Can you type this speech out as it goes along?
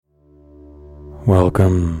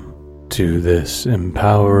Welcome to this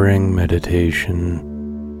empowering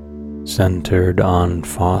meditation centered on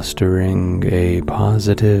fostering a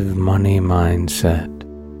positive money mindset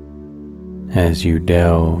as you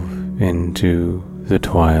delve into the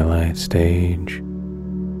twilight stage,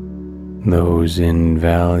 those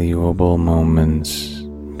invaluable moments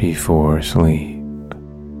before sleep.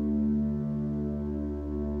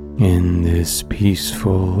 In this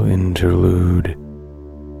peaceful interlude,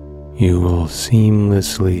 you will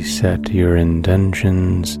seamlessly set your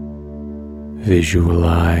intentions,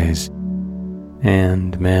 visualize,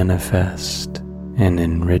 and manifest an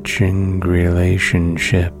enriching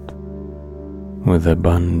relationship with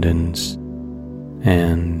abundance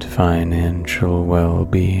and financial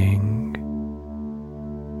well-being.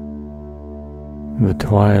 The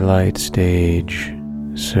twilight stage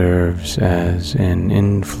serves as an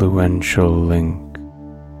influential link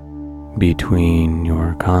between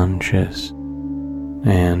your conscious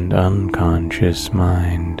and unconscious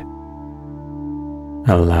mind,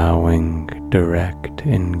 allowing direct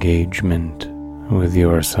engagement with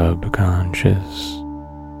your subconscious.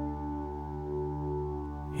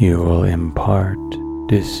 You will impart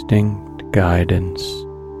distinct guidance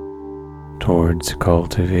towards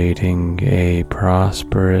cultivating a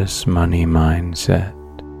prosperous money mindset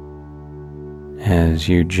as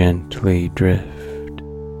you gently drift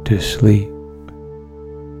to sleep.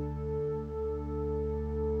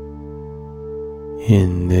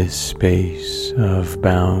 In this space of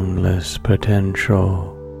boundless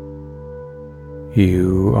potential,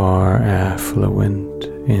 you are affluent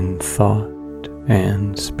in thought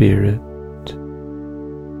and spirit.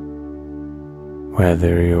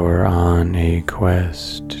 Whether you're on a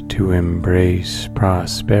quest to embrace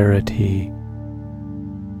prosperity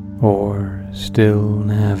or still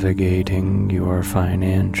navigating your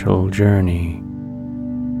financial journey,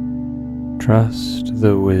 trust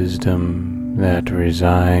the wisdom that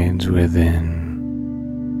resides within.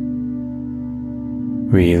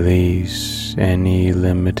 Release any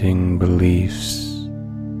limiting beliefs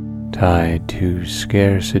tied to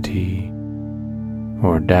scarcity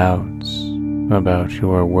or doubts about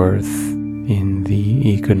your worth in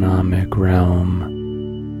the economic realm.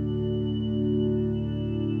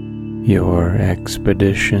 Your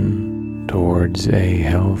expedition towards a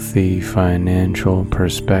healthy financial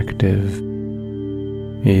perspective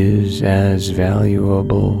is as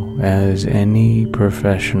valuable as any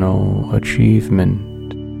professional achievement.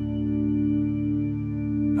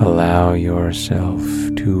 Allow yourself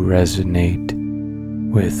to resonate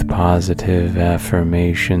with positive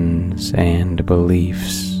affirmations and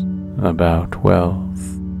beliefs about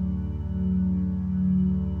wealth.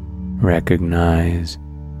 Recognize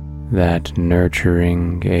that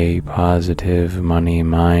nurturing a positive money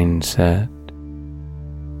mindset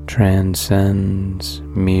transcends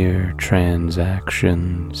mere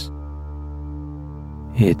transactions.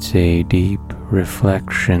 It's a deep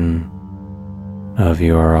reflection of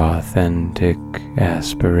your authentic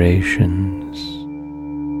aspirations.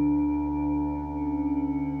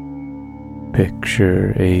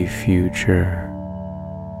 Picture a future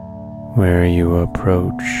where you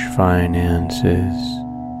approach finances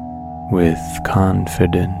with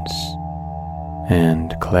confidence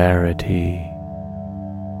and clarity.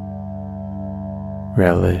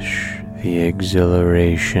 Relish the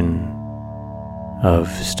exhilaration of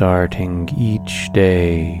starting each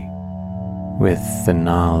day with the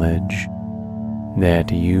knowledge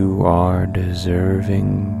that you are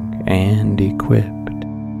deserving and equipped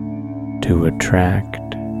to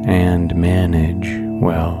attract and manage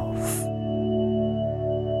wealth.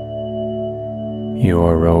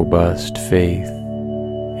 Your robust faith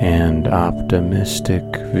and optimistic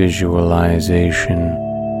visualization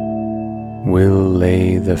will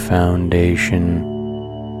lay the foundation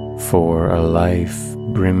for a life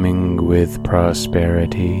brimming with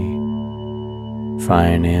prosperity,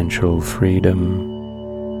 financial freedom,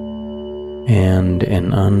 and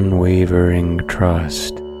an unwavering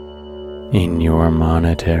trust in your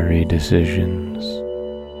monetary decisions.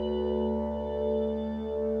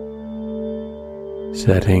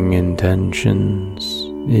 Setting intentions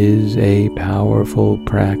is a powerful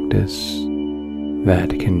practice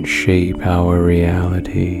that can shape our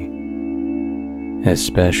reality,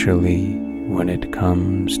 especially when it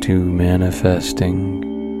comes to manifesting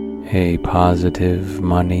a positive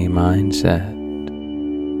money mindset.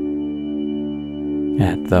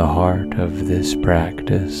 At the heart of this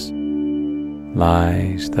practice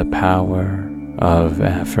lies the power of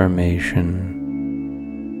affirmation,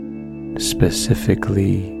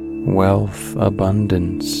 specifically wealth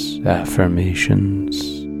abundance affirmations.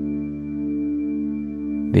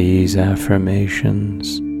 these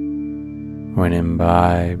affirmations, when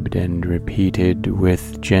imbibed and repeated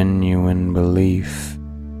with genuine belief,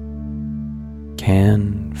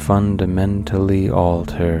 can fundamentally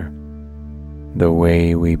alter the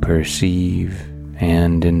way we perceive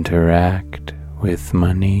and interact with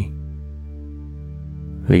money,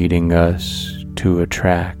 leading us to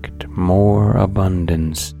attract more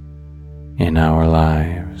abundance in our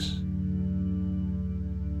lives.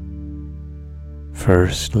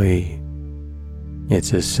 Firstly,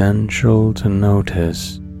 it's essential to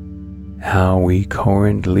notice how we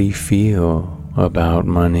currently feel about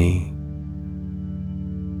money.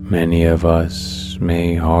 Many of us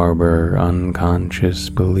may harbor unconscious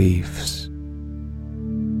beliefs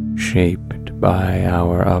shaped by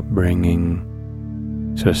our upbringing,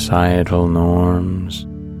 societal norms,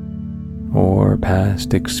 or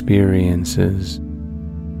past experiences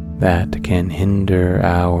that can hinder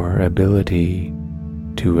our ability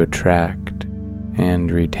to attract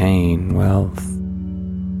and retain wealth.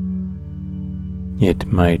 It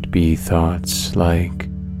might be thoughts like,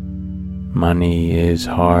 money is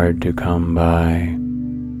hard to come by,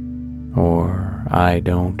 or I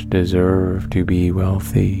don't deserve to be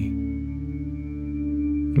wealthy.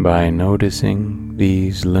 By noticing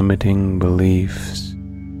these limiting beliefs,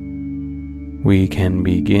 we can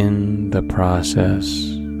begin the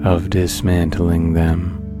process of dismantling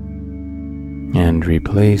them and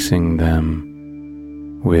replacing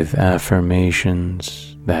them with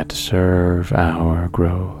affirmations that serve our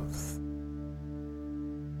growth.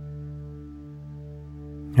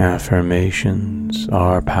 Affirmations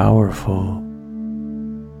are powerful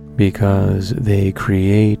because they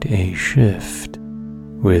create a shift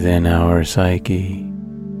within our psyche.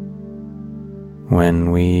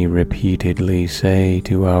 When we repeatedly say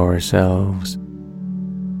to ourselves,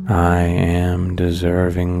 I am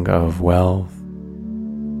deserving of wealth,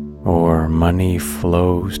 or money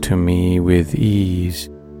flows to me with ease,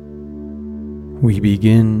 we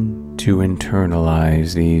begin to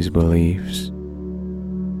internalize these beliefs.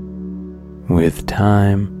 With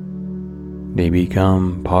time, they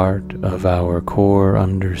become part of our core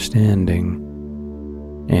understanding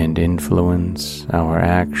and influence our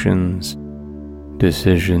actions,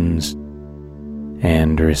 decisions,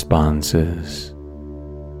 and responses.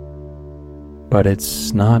 But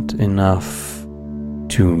it's not enough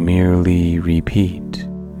to merely repeat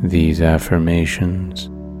these affirmations.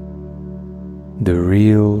 The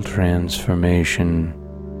real transformation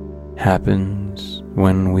happens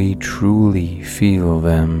when we truly feel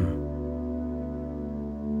them.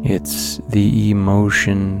 It's the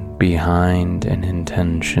emotion behind an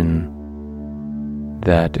intention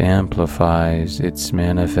that amplifies its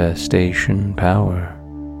manifestation power.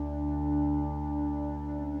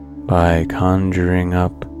 By conjuring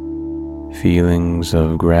up feelings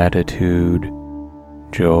of gratitude,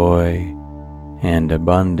 joy, and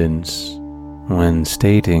abundance when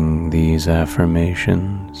stating these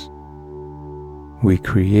affirmations, we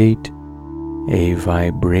create a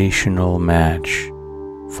vibrational match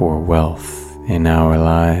for wealth in our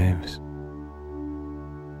lives.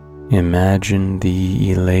 Imagine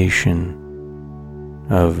the elation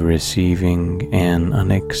of receiving an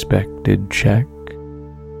unexpected check,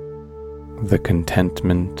 the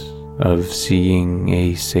contentment of seeing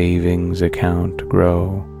a savings account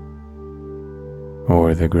grow,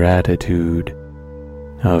 or the gratitude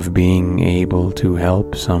of being able to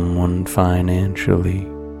help someone financially.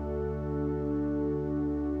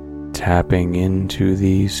 Tapping into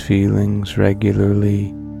these feelings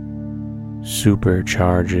regularly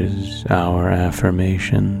supercharges our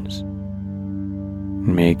affirmations,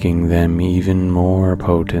 making them even more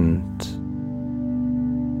potent.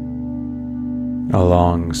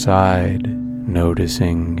 Alongside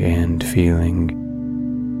noticing and feeling,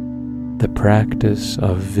 the practice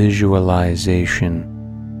of visualization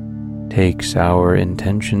takes our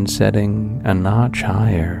intention setting a notch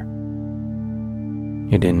higher.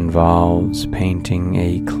 It involves painting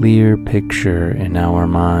a clear picture in our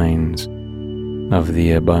minds of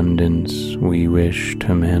the abundance we wish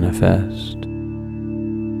to manifest.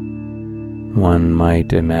 One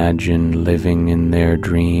might imagine living in their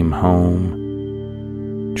dream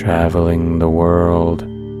home, traveling the world,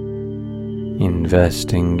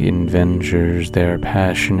 investing in ventures they're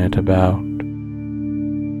passionate about,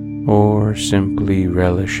 or simply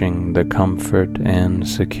relishing the comfort and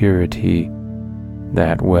security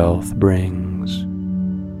that wealth brings.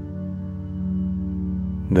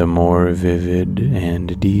 The more vivid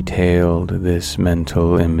and detailed this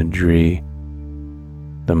mental imagery,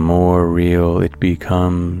 the more real it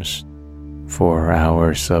becomes for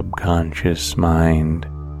our subconscious mind.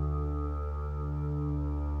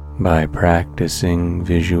 By practicing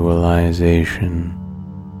visualization,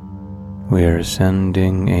 we are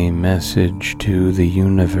sending a message to the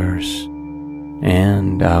universe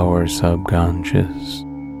and our subconscious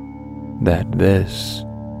that this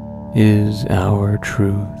is our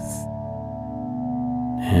truth,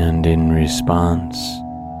 and in response,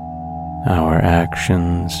 our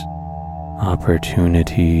actions,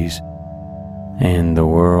 opportunities, and the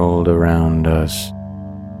world around us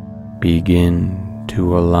begin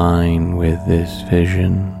to align with this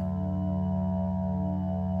vision.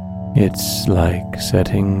 It's like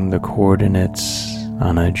setting the coordinates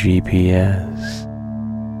on a GPS.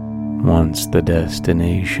 Once the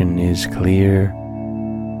destination is clear,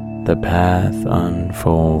 the path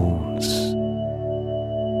unfolds.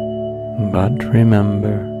 But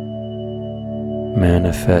remember,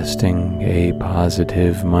 manifesting a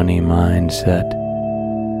positive money mindset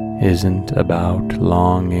isn't about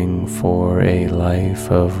longing for a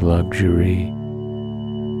life of luxury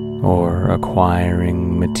or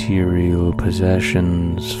acquiring material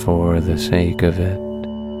possessions for the sake of it.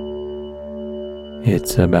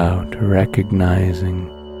 It's about recognizing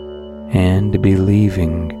and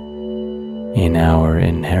believing in our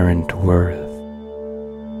inherent worth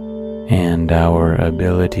and our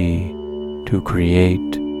ability to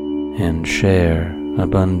create and share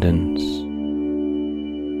abundance.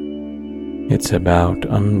 It's about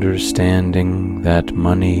understanding that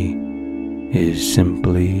money is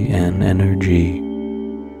simply an energy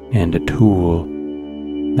and a tool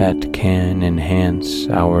that can enhance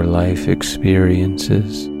our life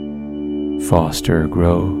experiences, foster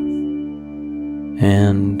growth,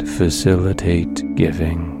 and facilitate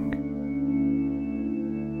giving.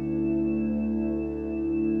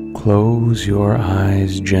 Close your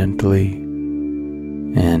eyes gently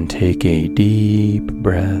and take a deep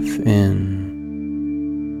breath in.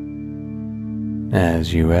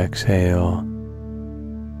 As you exhale,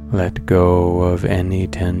 let go of any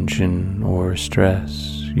tension or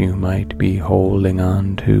stress you might be holding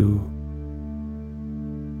on to.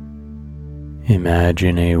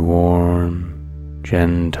 Imagine a warm,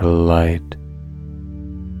 gentle light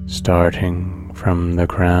starting from the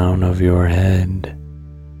crown of your head.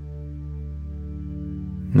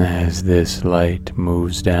 As this light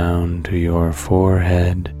moves down to your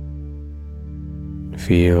forehead,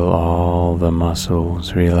 feel all the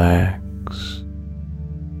muscles relax.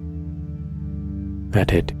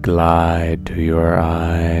 Let it glide to your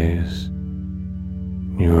eyes,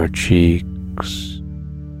 your cheeks,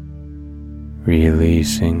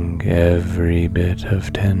 releasing every bit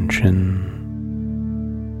of tension.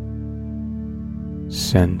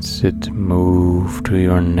 Sense it move to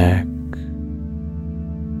your neck,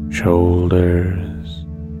 shoulders,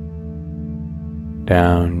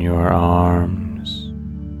 down your arms,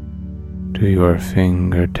 to your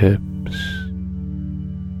fingertips,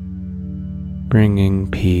 bringing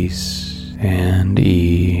peace and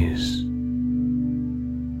ease.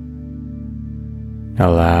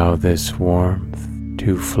 Allow this warmth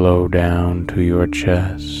to flow down to your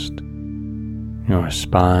chest, your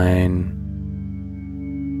spine,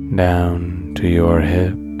 down to your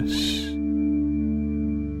hips.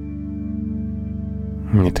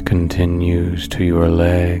 It continues to your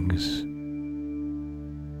legs,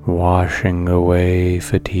 washing away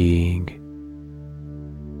fatigue,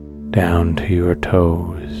 down to your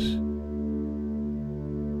toes.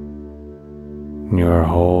 Your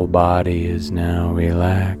whole body is now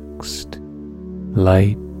relaxed,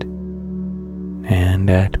 light, and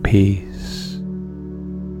at peace.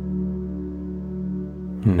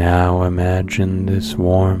 Now imagine this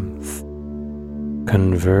warmth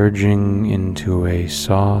converging into a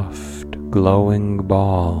soft, glowing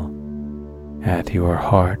ball at your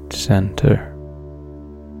heart center.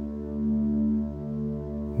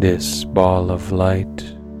 This ball of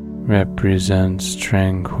light represents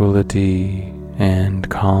tranquility and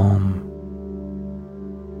calm.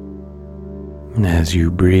 As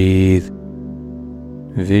you breathe,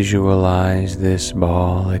 visualize this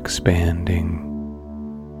ball expanding,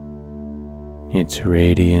 its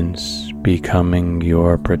radiance becoming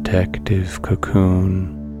your protective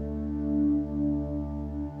cocoon.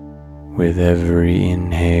 With every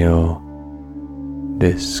inhale,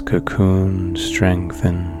 this cocoon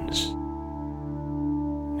strengthens,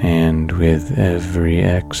 and with every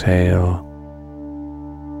exhale,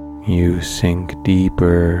 you sink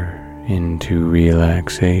deeper into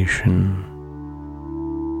relaxation,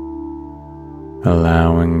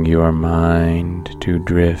 allowing your mind to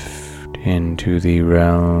drift into the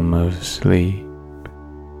realm of sleep.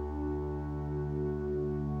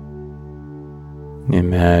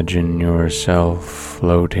 Imagine yourself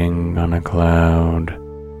floating on a cloud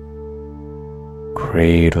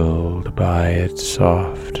cradled by its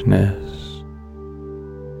softness.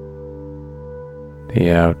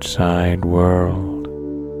 The outside world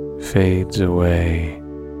fades away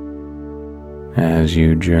as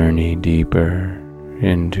you journey deeper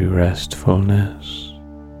into restfulness.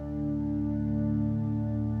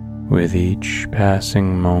 With each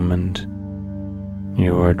passing moment,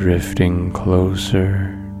 you are drifting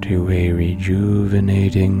closer to a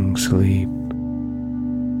rejuvenating sleep.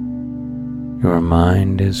 Your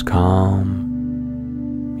mind is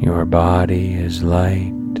calm, your body is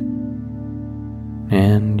light,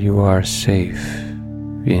 and you are safe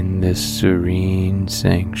in this serene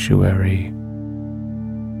sanctuary.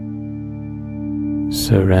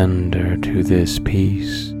 Surrender to this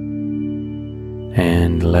peace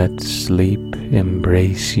and let sleep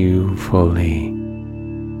embrace you fully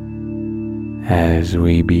as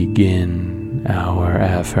we begin our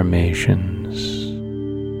affirmations.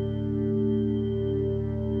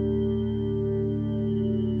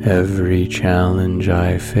 Every challenge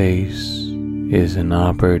I face is an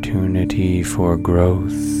opportunity for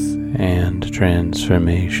growth and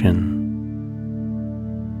transformation.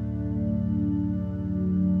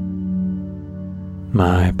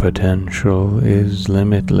 My potential is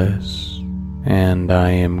limitless, and I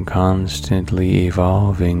am constantly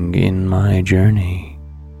evolving in my journey.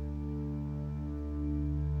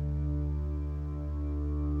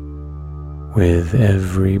 With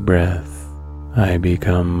every breath, I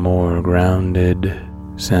become more grounded,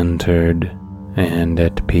 centered, and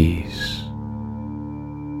at peace.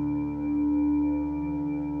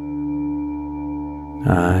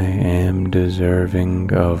 I am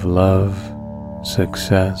deserving of love,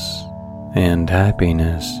 success, and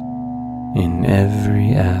happiness in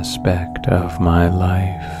every aspect of my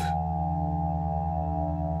life.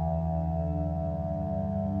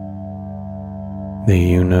 The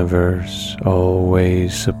universe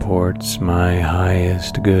always supports my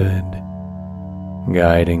highest good,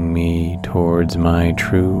 guiding me towards my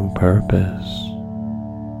true purpose.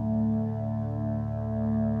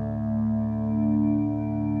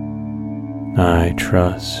 I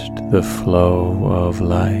trust the flow of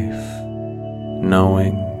life,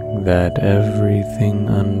 knowing that everything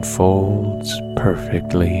unfolds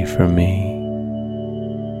perfectly for me.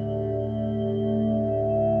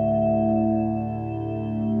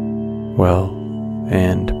 Wealth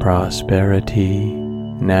and prosperity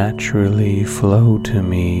naturally flow to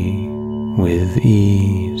me with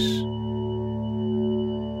ease.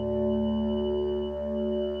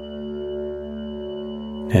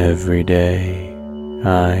 Every day,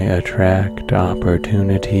 I attract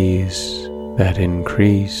opportunities that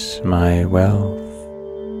increase my wealth.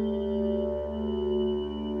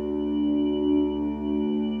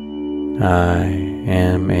 I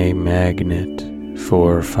am a magnet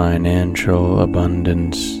for financial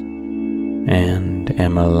abundance and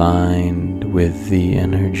am aligned with the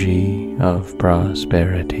energy of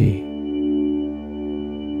prosperity.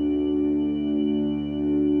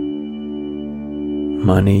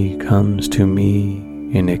 Money comes to me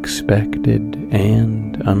in expected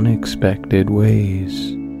and unexpected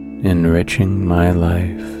ways, enriching my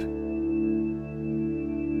life.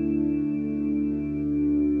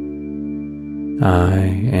 I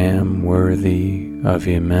am worthy of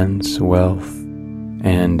immense wealth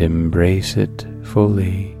and embrace it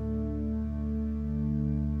fully.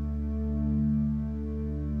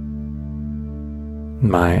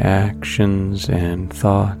 My actions and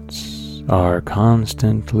thoughts are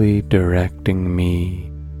constantly directing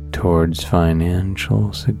me towards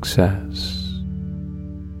financial success.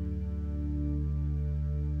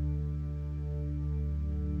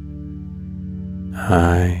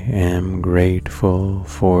 I am grateful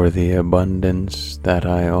for the abundance that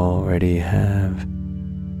I already have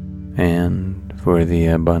and for the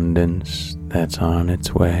abundance that's on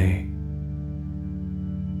its way.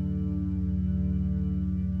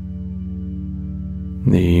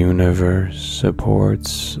 The universe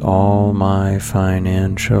supports all my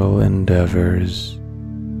financial endeavors,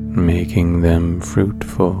 making them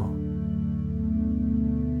fruitful.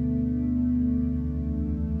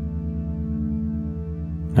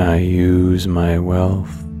 I use my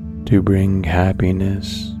wealth to bring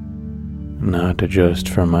happiness, not just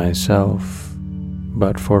for myself,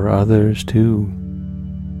 but for others too.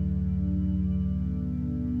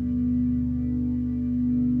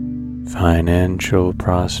 Financial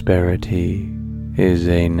prosperity is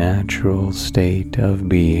a natural state of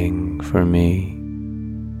being for me.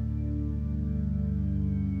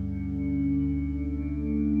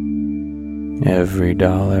 Every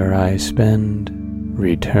dollar I spend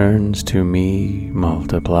returns to me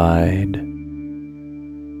multiplied.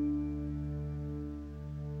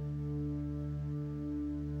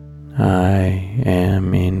 I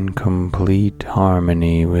am in complete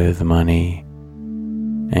harmony with money,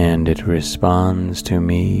 and it responds to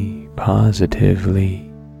me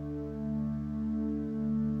positively.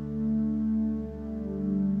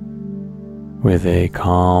 With a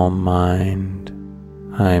calm mind,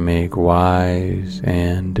 I make wise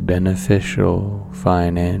and beneficial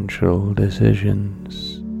financial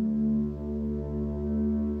decisions.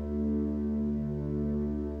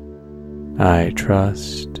 I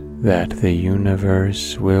trust that the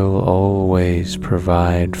universe will always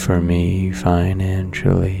provide for me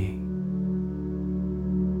financially.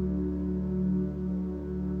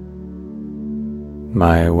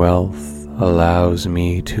 My wealth allows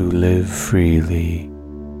me to live freely,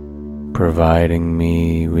 providing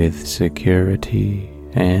me with security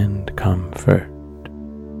and comfort.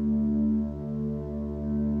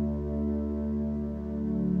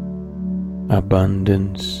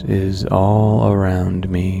 Abundance is all around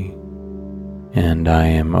me, and I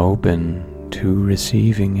am open to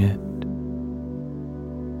receiving it.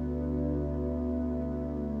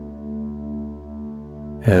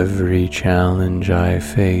 Every challenge I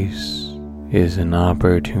face is an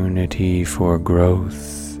opportunity for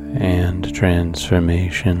growth and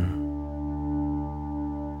transformation.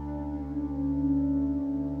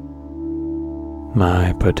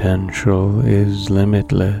 My potential is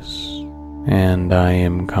limitless, and I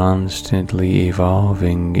am constantly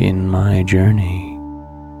evolving in my journey.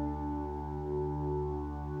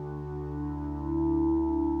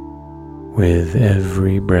 With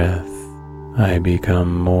every breath, I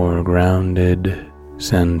become more grounded,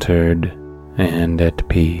 centered, and at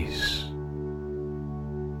peace.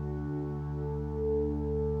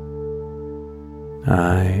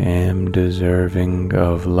 I am deserving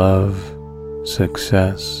of love,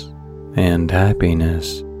 success, and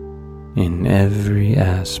happiness in every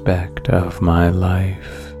aspect of my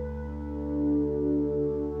life.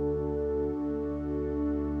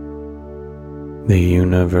 The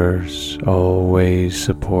universe always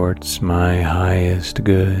supports my highest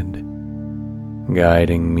good,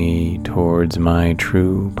 guiding me towards my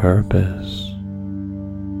true purpose.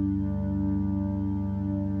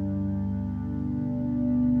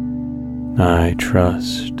 I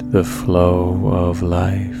trust the flow of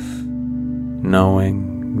life,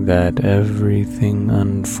 knowing that everything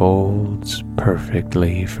unfolds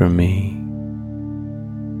perfectly for me.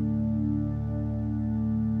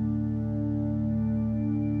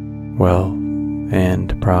 Wealth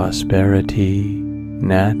and prosperity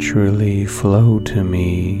naturally flow to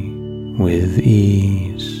me with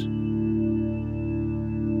ease.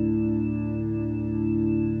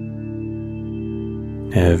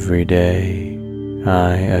 Every day,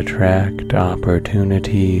 I attract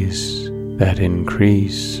opportunities that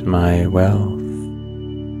increase my wealth.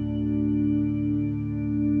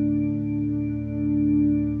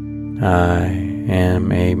 I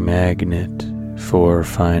am a magnet for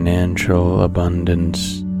financial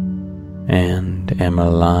abundance and am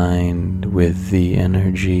aligned with the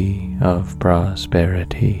energy of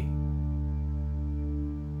prosperity.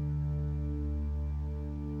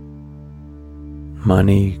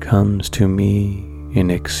 Money comes to me in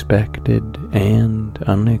expected and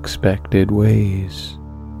unexpected ways,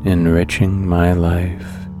 enriching my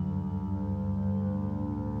life.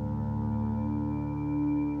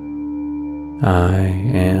 I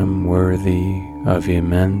am worthy of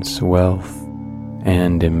immense wealth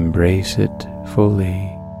and embrace it fully.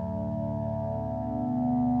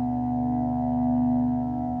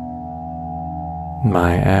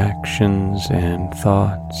 My actions and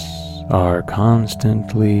thoughts are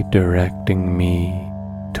constantly directing me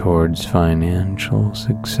towards financial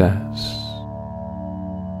success.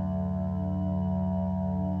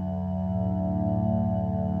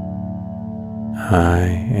 I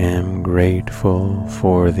am grateful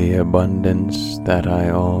for the abundance that I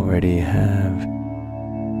already have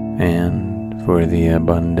and for the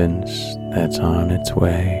abundance that's on its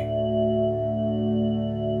way.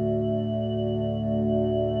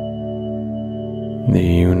 The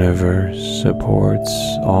universe supports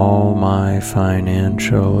all my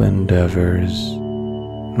financial endeavors,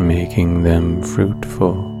 making them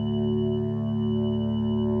fruitful.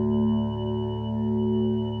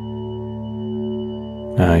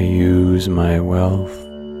 I use my wealth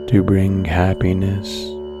to bring happiness,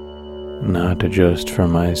 not just for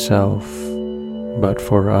myself, but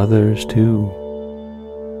for others too.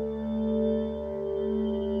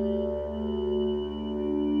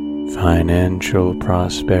 Financial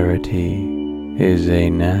prosperity is a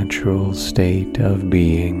natural state of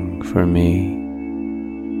being for me.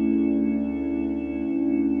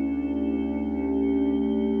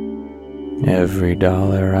 Every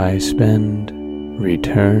dollar I spend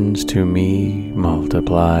returns to me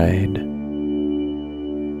multiplied.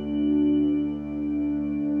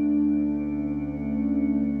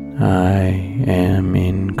 I am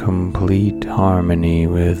in complete harmony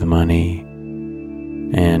with money,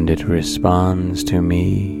 and it responds to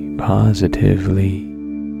me positively.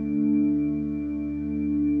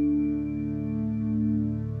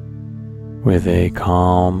 With a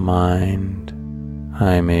calm mind,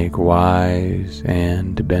 I make wise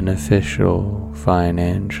and beneficial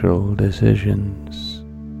financial decisions.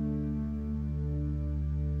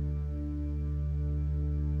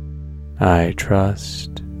 I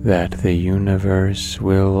trust that the universe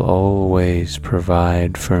will always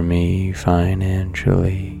provide for me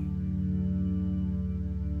financially.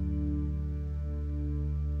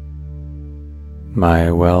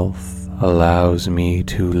 My wealth allows me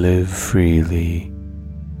to live freely,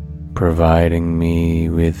 providing me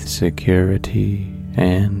with security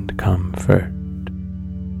and comfort.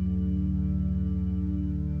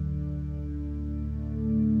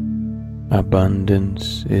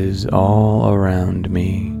 Abundance is all around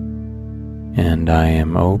me, and I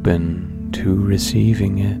am open to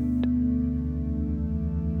receiving it.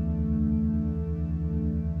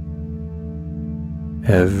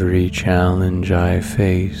 Every challenge I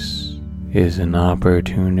face is an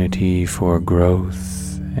opportunity for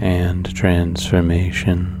growth and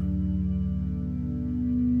transformation.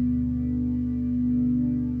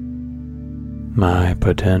 My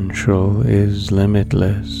potential is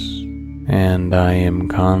limitless, and I am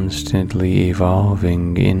constantly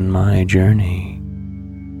evolving in my journey.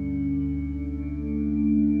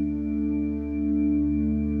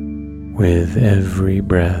 With every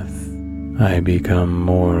breath, I become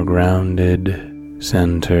more grounded,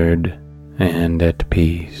 centered, and at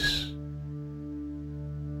peace.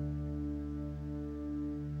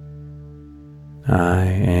 I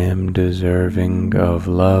am deserving of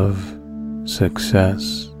love,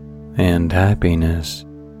 success, and happiness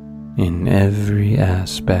in every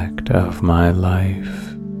aspect of my life.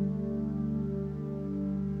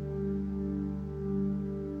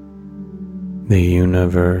 The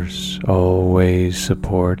universe always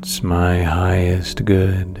supports my highest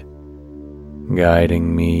good,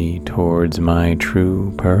 guiding me towards my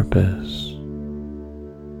true purpose.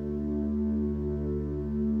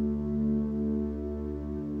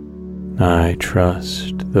 I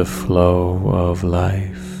trust the flow of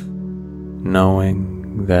life,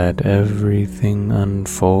 knowing that everything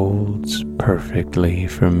unfolds perfectly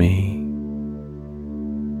for me.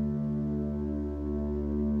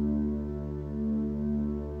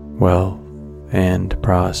 Wealth and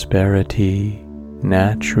prosperity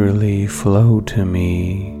naturally flow to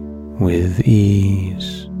me with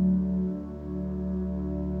ease.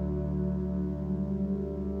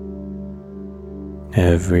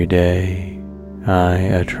 Every day, I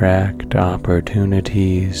attract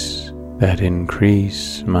opportunities that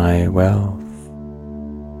increase my wealth.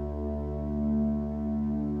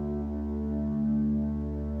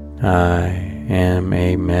 I am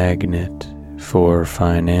a magnet for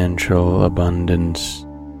financial abundance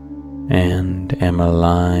and am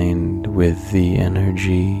aligned with the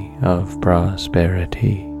energy of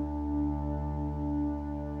prosperity.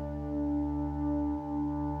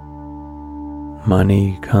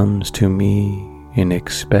 Money comes to me in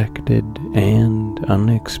expected and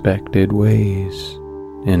unexpected ways,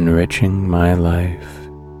 enriching my life.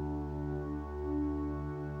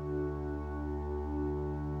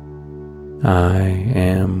 I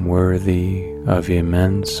am worthy of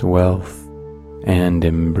immense wealth and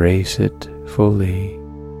embrace it fully.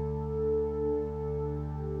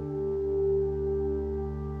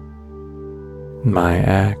 My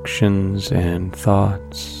actions and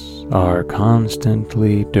thoughts are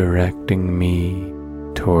constantly directing me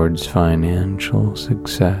towards financial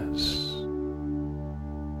success.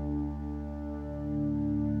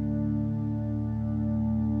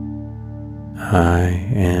 I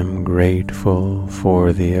am grateful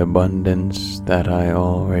for the abundance that I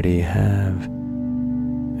already have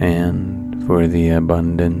and for the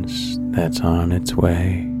abundance that's on its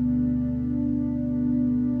way.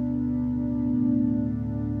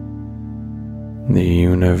 The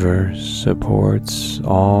universe supports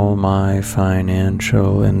all my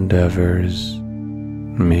financial endeavors,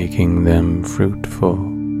 making them fruitful.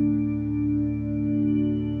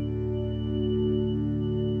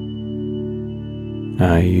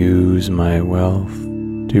 I use my wealth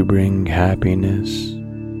to bring happiness,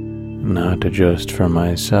 not just for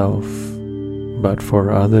myself, but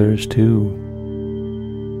for others too.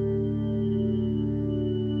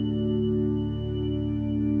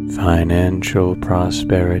 Financial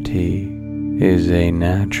prosperity is a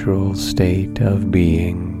natural state of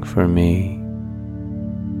being for me.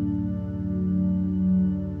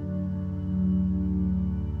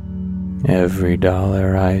 Every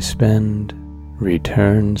dollar I spend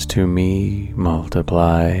returns to me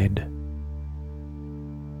multiplied.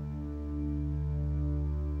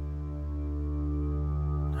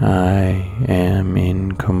 I am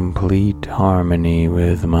in complete harmony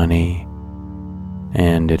with money,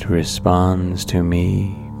 and it responds to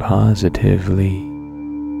me positively.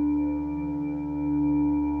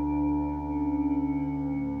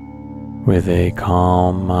 With a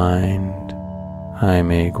calm mind, I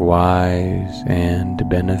make wise and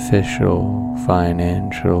beneficial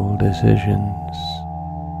financial decisions.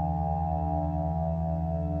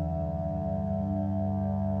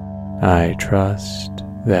 I trust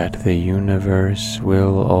that the universe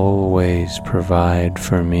will always provide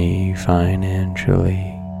for me financially.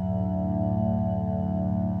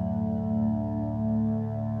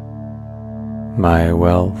 My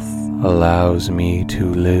wealth allows me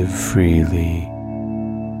to live freely,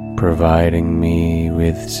 providing me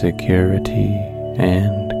with security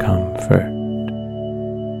and comfort.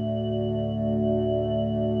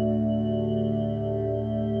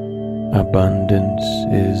 Abundance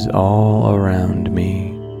is all around me,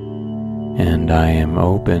 and I am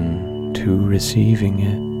open to receiving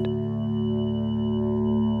it.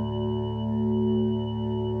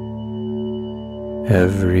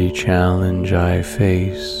 Every challenge I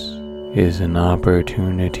face is an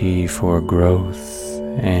opportunity for growth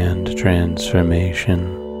and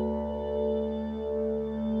transformation.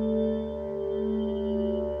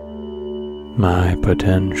 My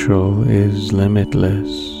potential is limitless,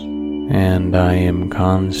 and I am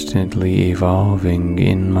constantly evolving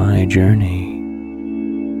in my journey.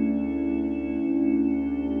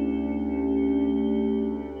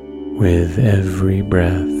 With every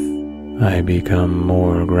breath, I become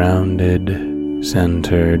more grounded,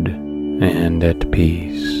 centered, and at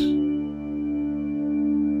peace.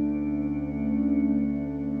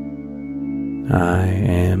 I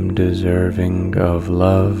am deserving of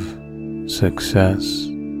love, success,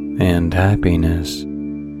 and happiness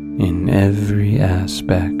in every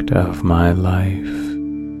aspect of my life.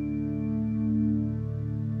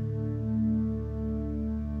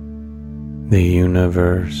 The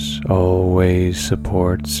universe always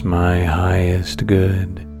supports my highest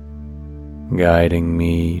good, guiding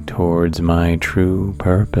me towards my true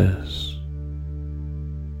purpose.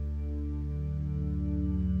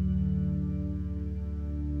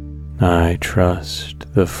 I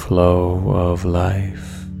trust the flow of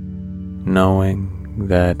life, knowing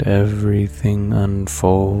that everything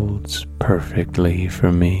unfolds perfectly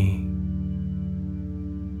for me.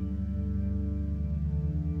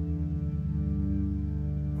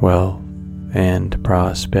 Wealth and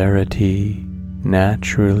prosperity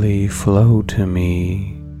naturally flow to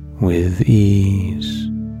me with ease.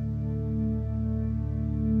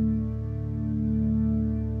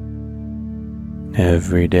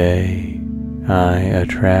 Every day, I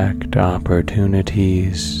attract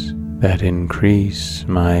opportunities that increase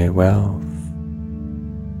my wealth.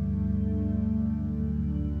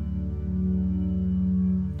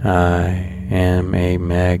 I am a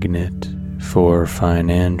magnet for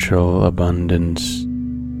financial abundance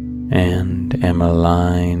and am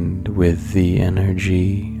aligned with the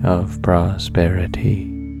energy of prosperity.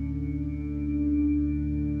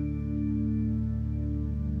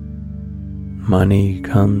 Money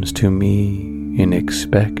comes to me in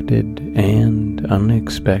expected and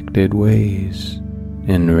unexpected ways,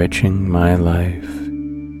 enriching my life.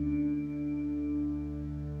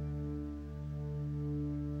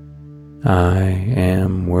 I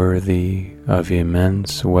am worthy of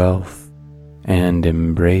immense wealth and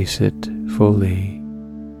embrace it fully.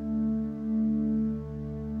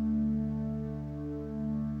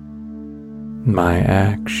 My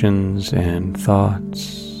actions and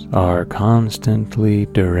thoughts are constantly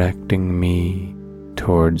directing me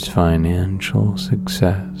towards financial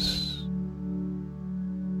success.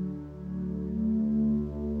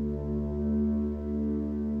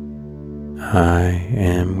 I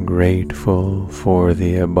am grateful for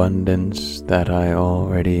the abundance that I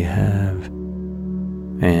already have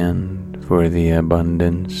and for the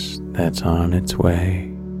abundance that's on its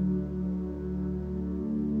way.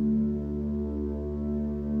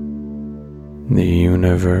 The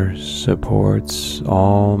universe supports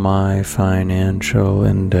all my financial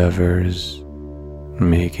endeavors,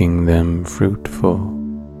 making them fruitful.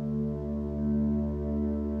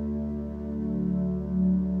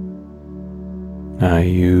 I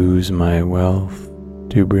use my wealth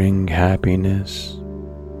to bring happiness,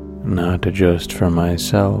 not just for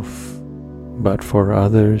myself, but for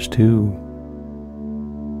others too.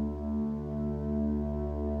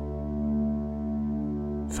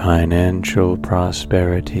 Financial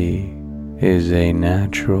prosperity is a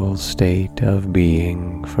natural state of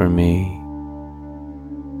being for me.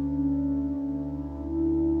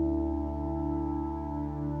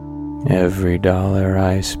 Every dollar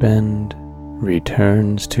I spend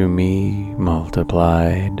returns to me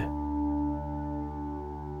multiplied.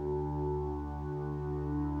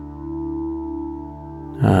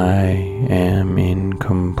 I am in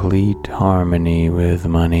complete harmony with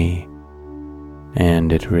money,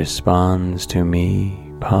 and it responds to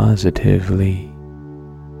me positively.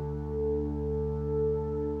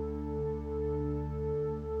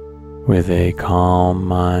 With a calm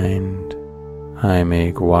mind, I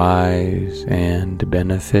make wise and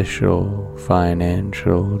beneficial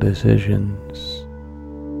financial decisions.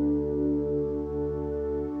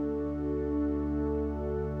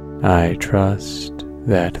 I trust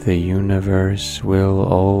that the universe will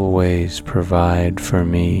always provide for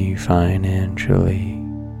me financially.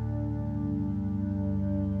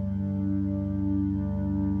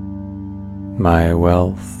 My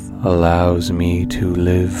wealth allows me to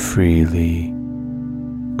live freely,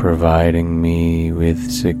 providing me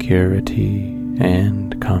with security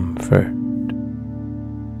and comfort.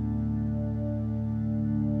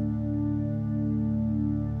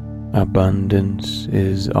 Abundance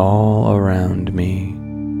is all around me,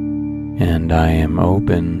 and I am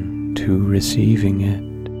open to receiving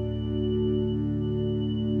it.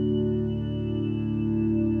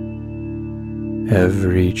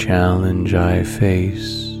 Every challenge I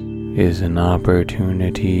face is an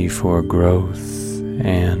opportunity for growth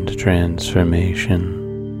and transformation.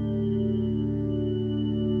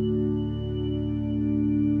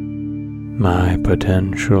 My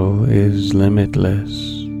potential is limitless,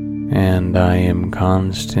 and I am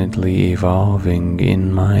constantly evolving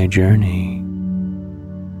in my journey.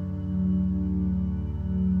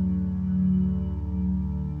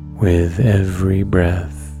 With every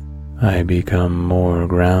breath, I become more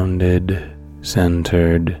grounded,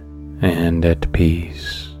 centered, and at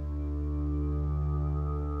peace.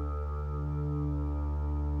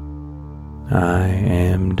 I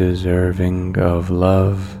am deserving of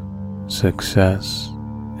love, success,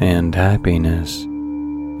 and happiness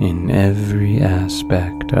in every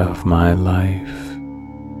aspect of my life.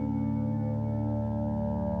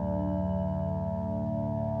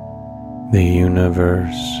 The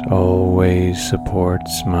universe always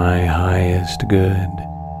supports my highest good,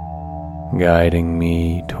 guiding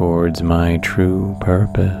me towards my true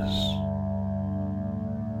purpose.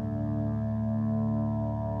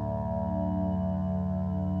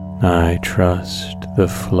 I trust the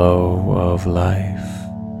flow of life,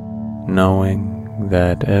 knowing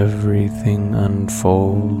that everything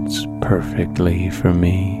unfolds perfectly for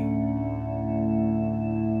me.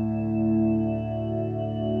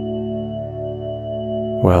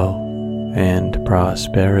 Wealth and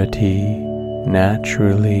prosperity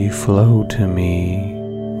naturally flow to me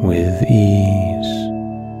with ease.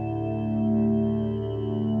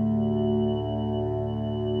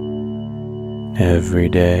 Every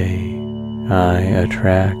day, I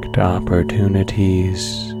attract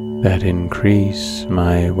opportunities that increase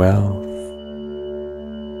my wealth.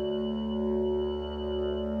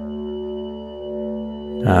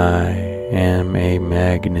 I am a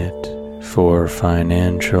magnet for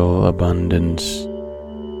financial abundance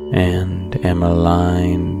and am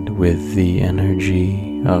aligned with the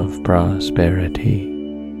energy of prosperity.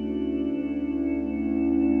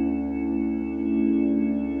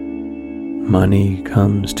 Money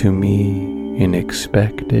comes to me in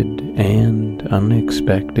expected and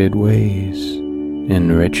unexpected ways,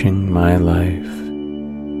 enriching my life.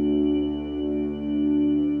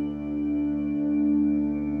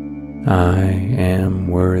 I am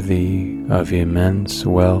worthy of immense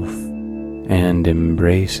wealth and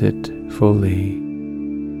embrace it fully.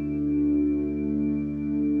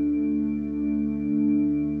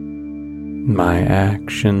 My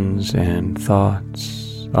actions and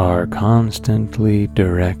thoughts are constantly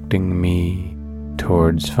directing me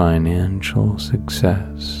towards financial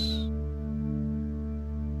success.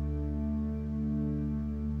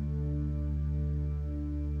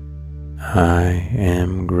 I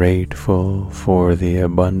am grateful for the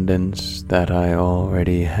abundance that I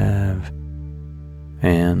already have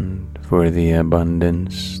and for the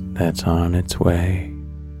abundance that's on its way.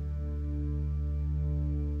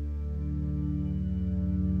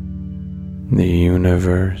 The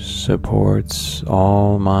universe supports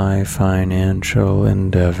all my financial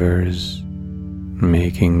endeavors,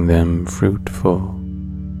 making them fruitful.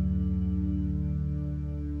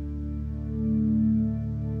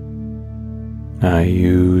 I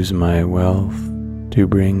use my wealth to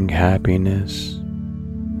bring happiness,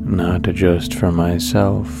 not just for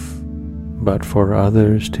myself, but for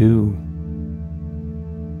others too.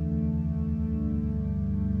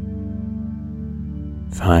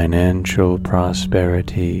 Financial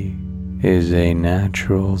prosperity is a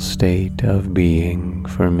natural state of being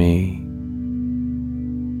for me.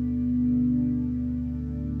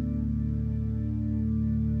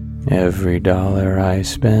 Every dollar I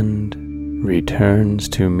spend returns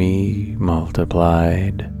to me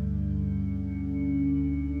multiplied.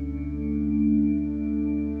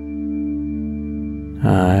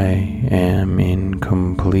 I am in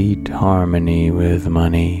complete harmony with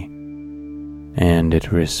money, and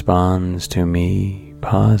it responds to me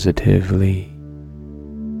positively.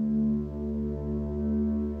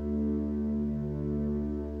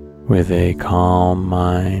 With a calm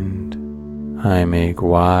mind, I make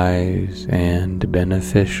wise and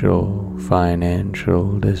beneficial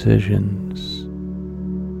financial decisions.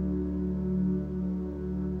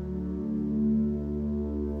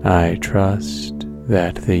 I trust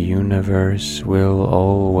that the universe will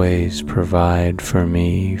always provide for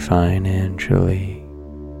me financially.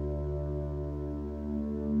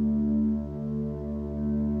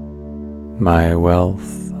 My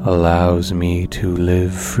wealth allows me to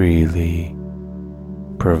live freely,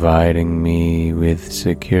 providing me with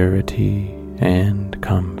security and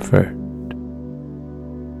comfort.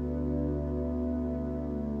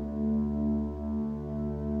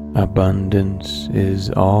 Abundance is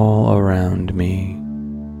all around me,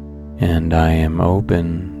 and I am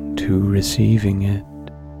open to receiving it.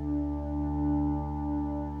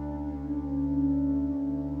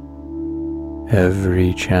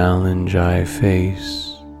 Every challenge I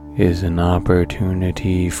face is an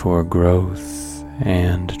opportunity for growth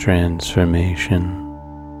and transformation.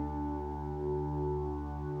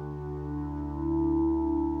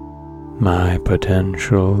 My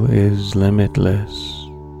potential is limitless,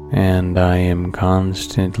 and I am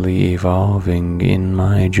constantly evolving in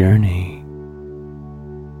my journey.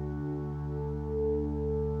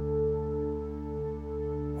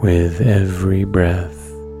 With every breath,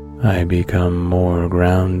 I become more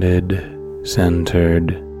grounded,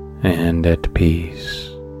 centered, and at peace.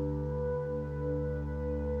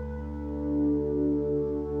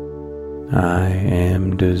 I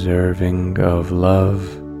am deserving of love,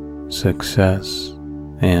 success,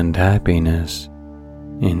 and happiness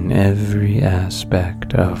in every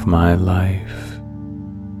aspect of my life.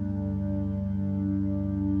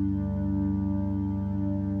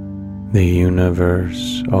 The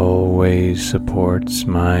universe always supports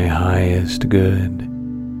my highest good,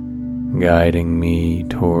 guiding me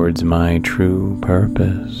towards my true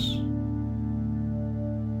purpose.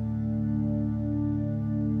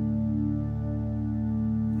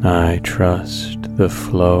 I trust the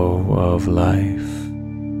flow of life,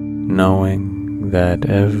 knowing that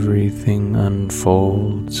everything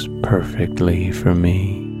unfolds perfectly for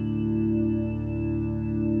me.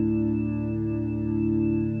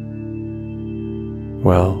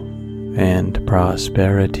 Wealth and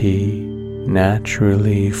prosperity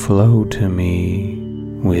naturally flow to me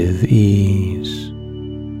with ease.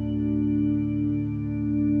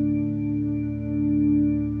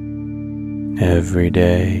 Every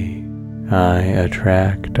day, I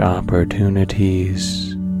attract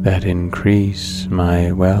opportunities that increase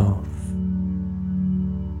my wealth.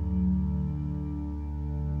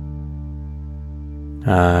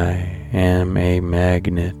 I am a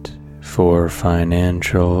magnet for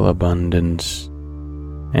financial abundance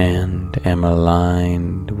and am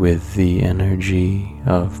aligned with the energy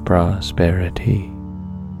of prosperity.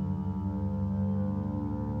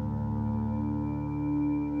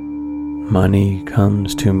 Money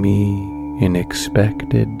comes to me in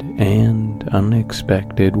expected and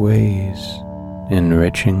unexpected ways,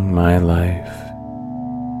 enriching my life.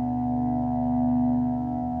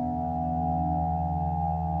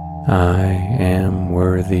 I am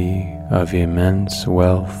worthy of immense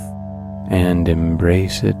wealth and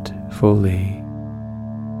embrace it fully.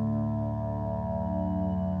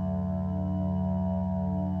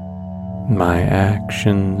 My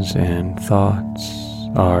actions and thoughts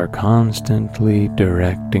are constantly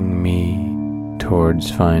directing me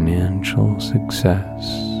towards financial success.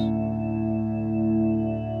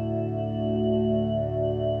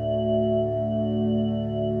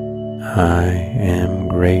 I am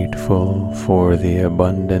grateful for the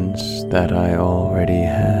abundance that I already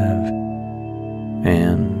have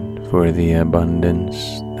and for the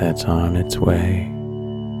abundance that's on its way.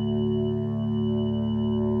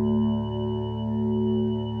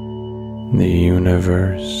 The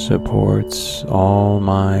universe supports all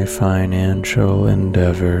my financial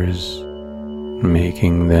endeavors,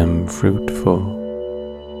 making them fruitful.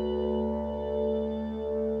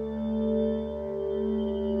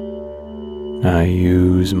 I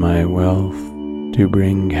use my wealth to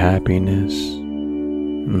bring happiness,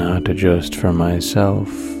 not just for myself,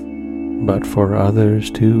 but for others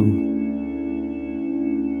too.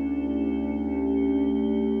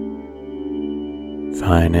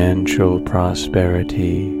 Financial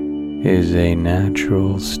prosperity is a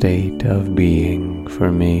natural state of being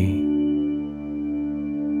for me.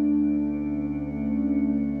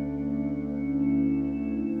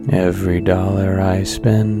 Every dollar I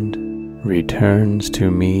spend returns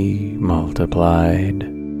to me multiplied.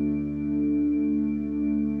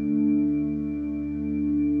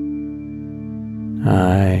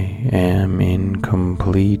 I am in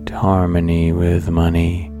complete harmony with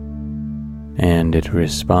money, and it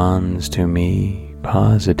responds to me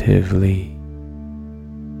positively.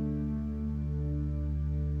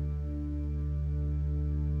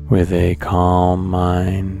 With a calm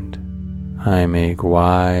mind, I make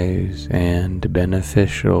wise and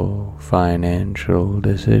beneficial financial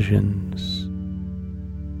decisions.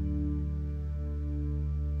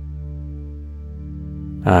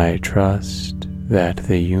 I trust that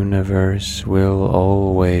the universe will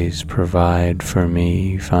always provide for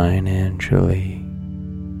me financially.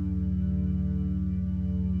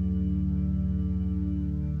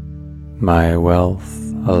 My wealth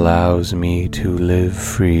allows me to live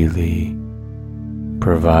freely,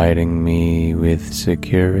 providing me with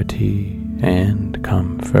security and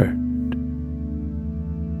comfort.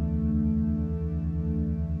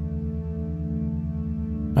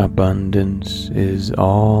 Abundance is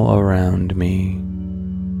all around me,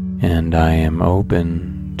 and I am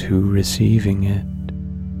open to receiving it.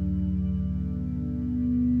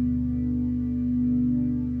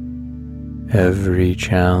 Every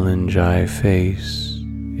challenge I face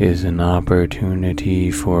is an opportunity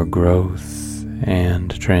for growth and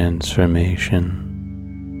transformation.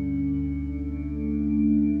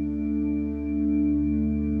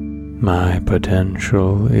 My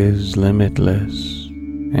potential is limitless,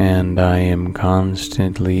 and I am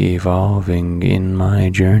constantly evolving in my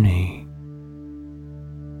journey.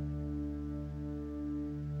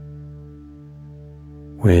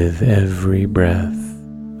 With every breath,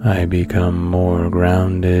 I become more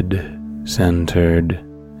grounded, centered,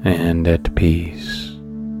 and at peace.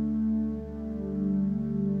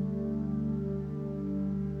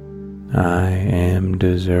 I am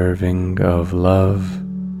deserving of love,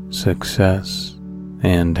 success,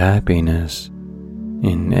 and happiness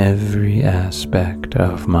in every aspect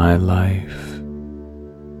of my life.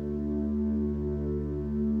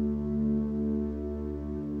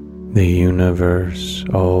 The universe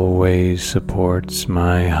always supports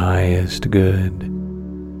my highest good,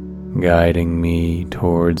 guiding me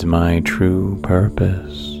towards my true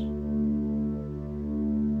purpose.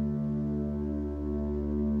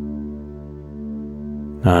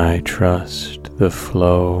 I trust the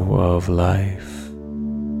flow of life,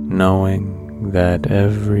 knowing that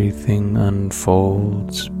everything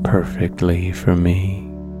unfolds perfectly for me.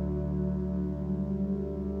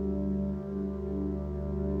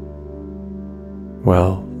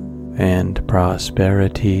 Wealth and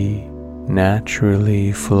prosperity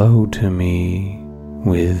naturally flow to me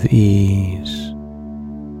with ease.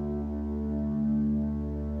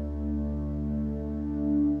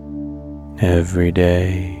 Every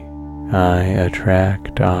day, I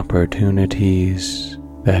attract opportunities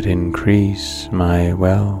that increase my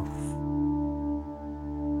wealth.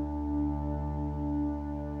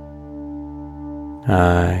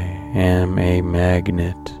 I am a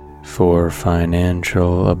magnet for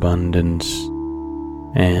financial abundance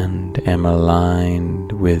and am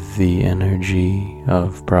aligned with the energy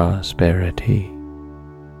of prosperity.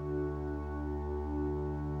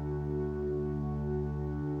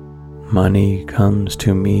 Money comes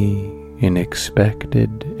to me in expected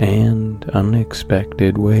and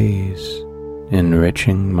unexpected ways,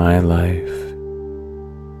 enriching my life.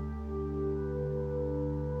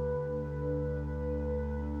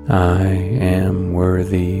 I am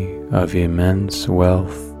worthy of immense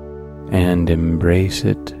wealth and embrace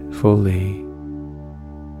it fully.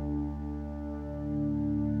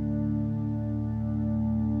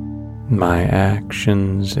 My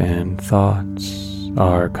actions and thoughts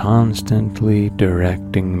are constantly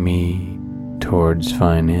directing me towards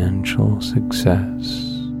financial success.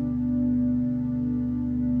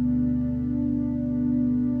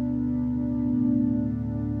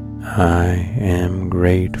 I am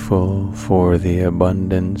grateful for the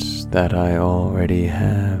abundance that I already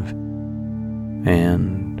have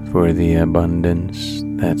and for the abundance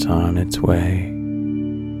that's on its way.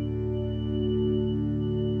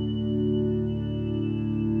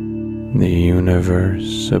 The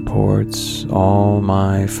universe supports all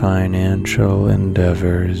my financial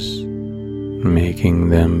endeavors, making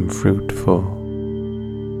them fruitful.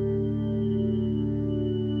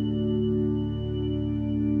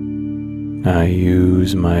 I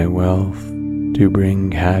use my wealth to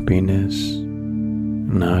bring happiness,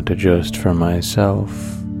 not just for myself,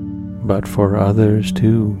 but for others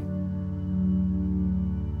too.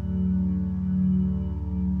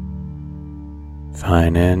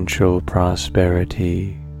 Financial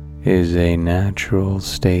prosperity is a natural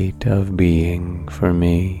state of being for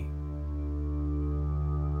me.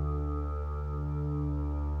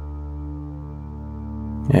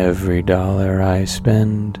 Every dollar I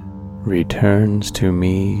spend returns to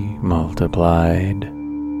me multiplied.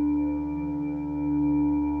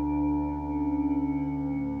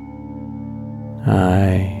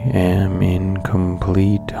 I am in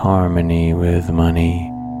complete harmony with money,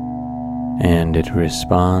 and it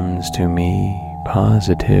responds to me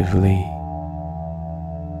positively.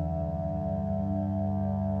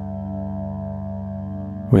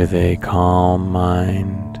 With a calm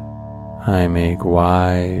mind, I make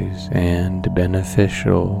wise and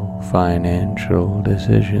beneficial financial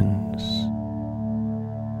decisions.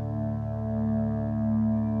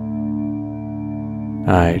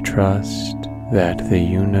 I trust that the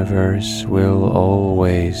universe will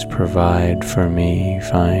always provide for me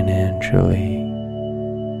financially.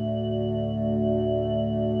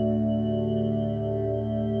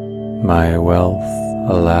 My wealth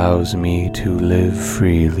allows me to live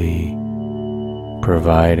freely,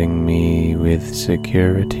 providing me with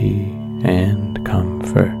security and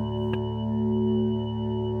comfort.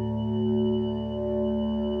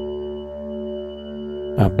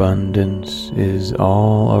 Abundance is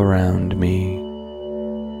all around me,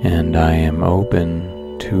 and I am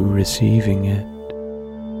open to receiving it.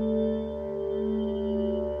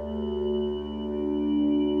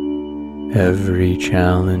 Every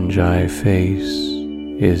challenge I face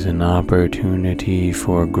is an opportunity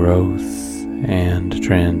for growth and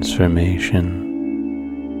transformation.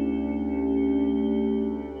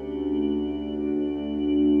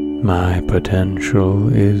 My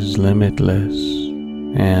potential is limitless,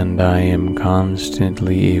 and I am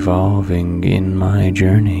constantly evolving in my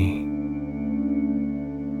journey.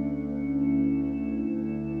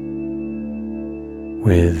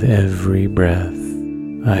 With every breath,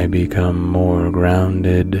 I become more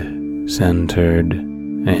grounded, centered,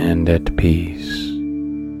 and at peace.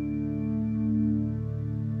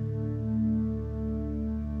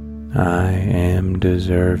 I am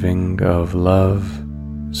deserving of love,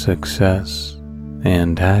 success,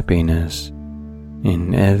 and happiness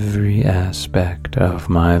in every aspect of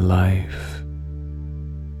my life.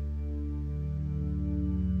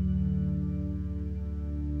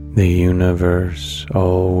 The universe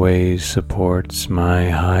always supports my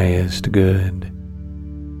highest good,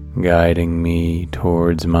 guiding me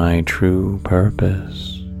towards my true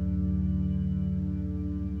purpose.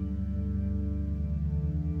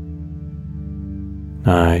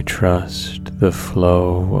 I trust the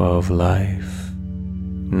flow of life,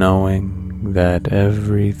 knowing that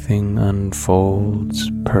everything unfolds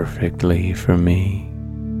perfectly for me.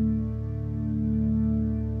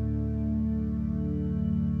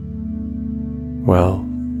 Wealth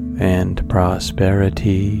and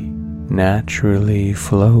prosperity naturally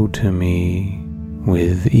flow to me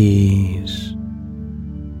with ease.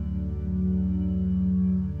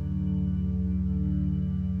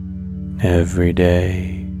 Every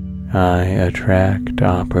day, I attract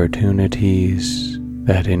opportunities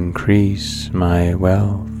that increase my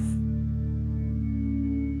wealth.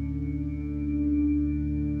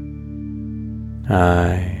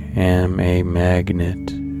 I am a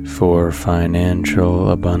magnet for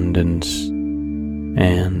financial abundance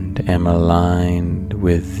and am aligned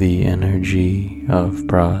with the energy of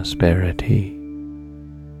prosperity.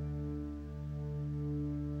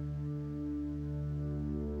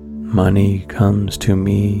 Money comes to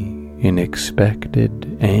me in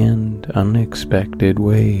expected and unexpected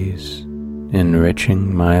ways,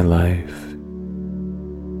 enriching my life.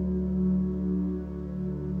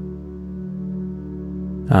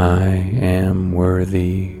 I am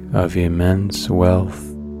worthy of immense wealth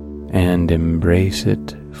and embrace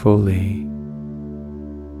it fully.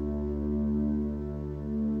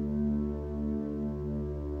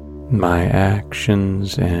 My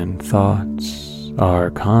actions and thoughts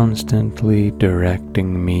are constantly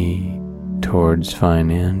directing me towards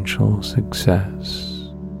financial success.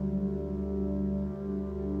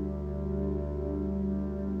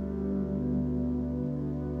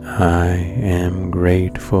 I am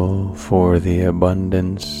grateful for the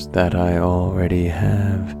abundance that I already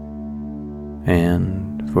have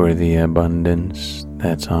and for the abundance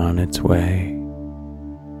that's on its way.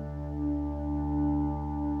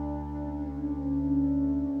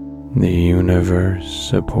 The universe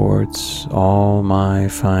supports all my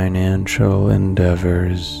financial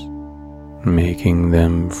endeavors, making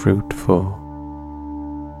them fruitful.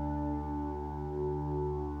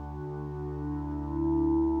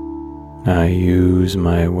 I use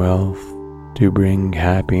my wealth to bring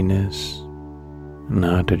happiness,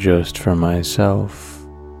 not just for myself,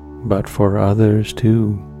 but for others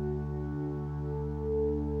too.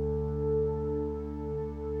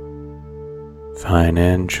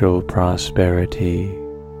 Financial prosperity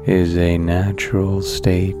is a natural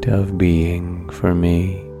state of being for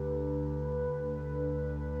me.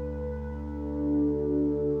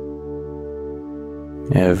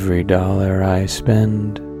 Every dollar I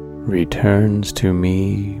spend returns to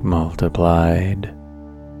me multiplied.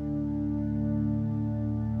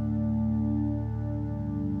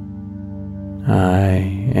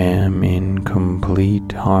 I am in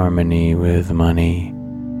complete harmony with money,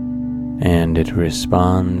 and it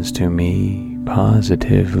responds to me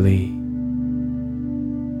positively.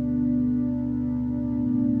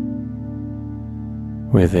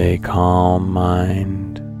 With a calm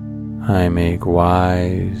mind, I make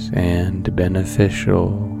wise and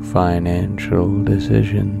beneficial financial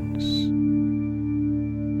decisions.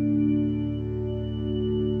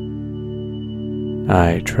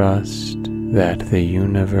 I trust that the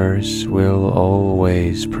universe will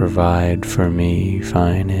always provide for me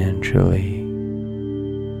financially.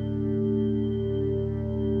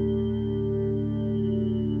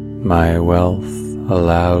 My wealth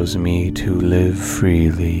allows me to live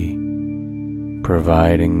freely,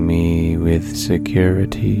 providing me with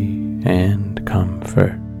security and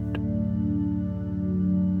comfort.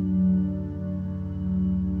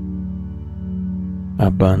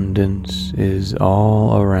 Abundance is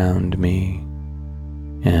all around me,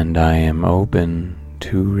 and I am open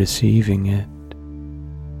to receiving it.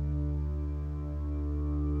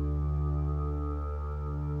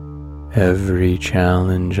 Every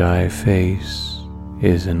challenge I face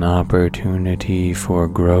is an opportunity for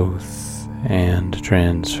growth and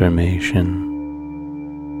transformation.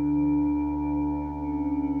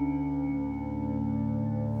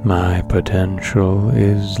 My potential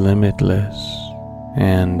is limitless,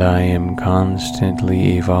 and I am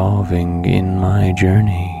constantly evolving in my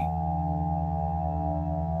journey.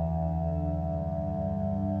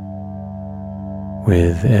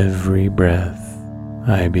 With every breath,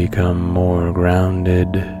 I become more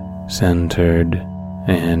grounded, centered,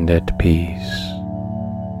 and at peace.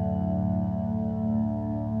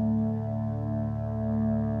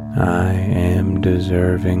 I am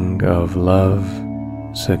deserving of love,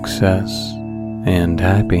 success, and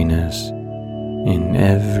happiness in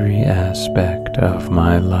every aspect of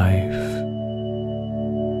my life.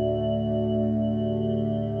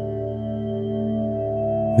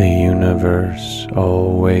 The universe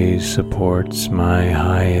always supports my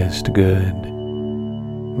highest good,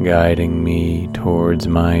 guiding me towards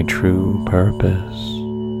my true purpose.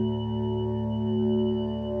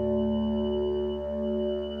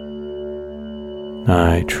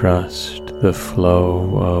 I trust the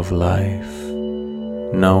flow of life,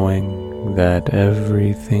 knowing that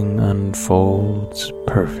everything unfolds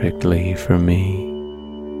perfectly for me.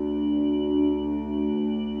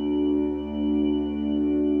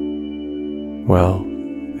 Wealth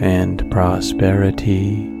and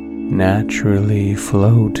prosperity naturally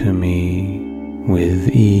flow to me with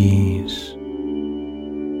ease.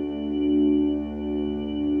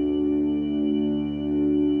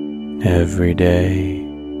 Every day,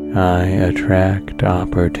 I attract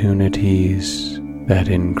opportunities that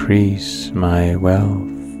increase my wealth.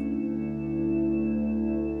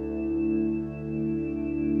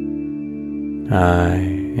 I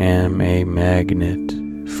am a magnet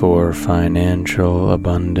for financial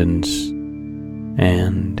abundance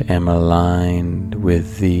and am aligned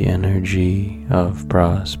with the energy of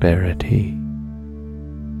prosperity.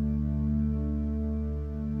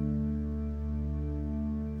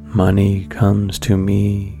 Money comes to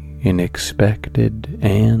me in expected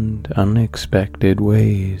and unexpected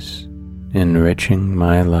ways, enriching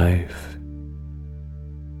my life.